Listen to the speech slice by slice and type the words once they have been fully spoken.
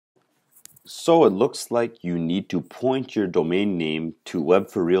So it looks like you need to point your domain name to Web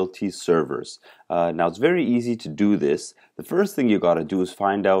for Realty servers. Now it's very easy to do this. The first thing you got to do is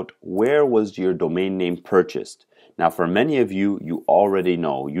find out where was your domain name purchased. Now for many of you, you already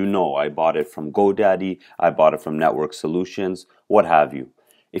know. You know I bought it from GoDaddy, I bought it from Network Solutions, what have you.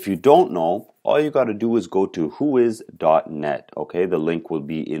 If you don't know, all you got to do is go to whois.net. Okay, the link will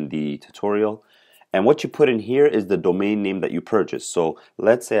be in the tutorial. And what you put in here is the domain name that you purchased. So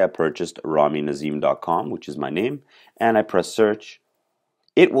let's say I purchased raminazim.com, which is my name, and I press search.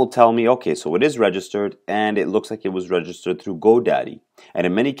 It will tell me, okay, so it is registered, and it looks like it was registered through GoDaddy. And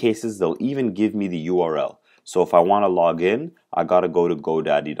in many cases, they'll even give me the URL. So if I want to log in, I got to go to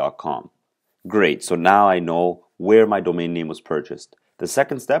godaddy.com. Great, so now I know where my domain name was purchased. The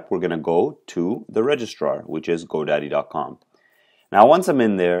second step, we're going to go to the registrar, which is godaddy.com. Now, once I'm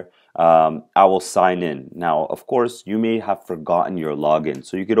in there, I will sign in. Now, of course, you may have forgotten your login,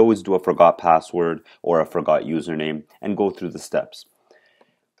 so you could always do a forgot password or a forgot username and go through the steps.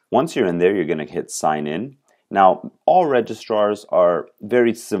 Once you're in there, you're going to hit sign in. Now, all registrars are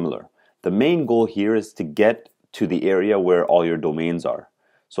very similar. The main goal here is to get to the area where all your domains are.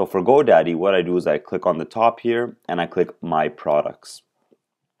 So for GoDaddy, what I do is I click on the top here and I click My Products.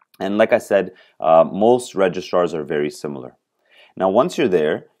 And like I said, most registrars are very similar. Now once you're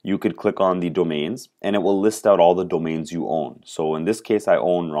there, you could click on the domains and it will list out all the domains you own. So in this case, I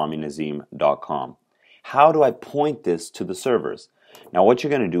own raminazim.com. How do I point this to the servers? Now what you're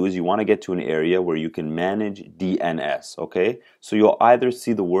going to do is you want to get to an area where you can manage DNS, okay? So you'll either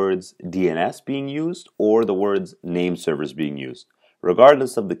see the words DNS being used or the words name servers being used.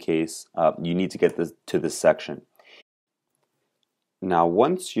 Regardless of the case, you need to get this to this section. Now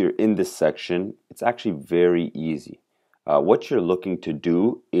once you're in this section, it's actually very easy. What you're looking to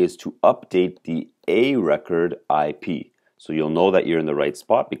do is to update the A record IP. So you'll know that you're in the right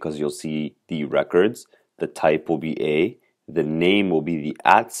spot because you'll see the records, the type will be A, the name will be the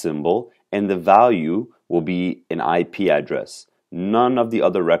 @ symbol, and the value will be an IP address. None of the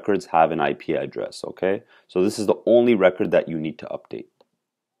other records have an IP address, okay? So this is the only record that you need to update.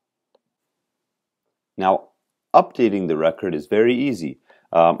 Now, updating the record is very easy.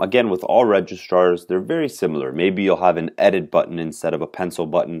 Again, with all registrars, they're very similar. Maybe you'll have an edit button instead of a pencil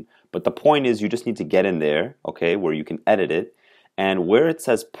button, but the point is you just need to get in there, okay, where you can edit it, and where it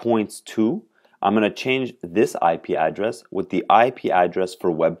says points to, I'm going to change this IP address with the IP address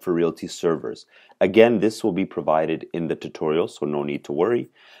for Web for Realty servers. Again, this will be provided in the tutorial, so no need to worry.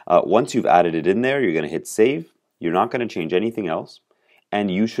 Once you've added it in there, you're going to hit save. You're not going to change anything else, and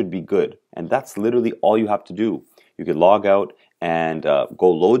you should be good. And that's literally all you have to do. You could log out and go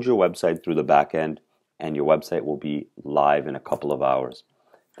load your website through the back end, and your website will be live in a couple of hours.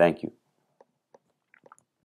 Thank you.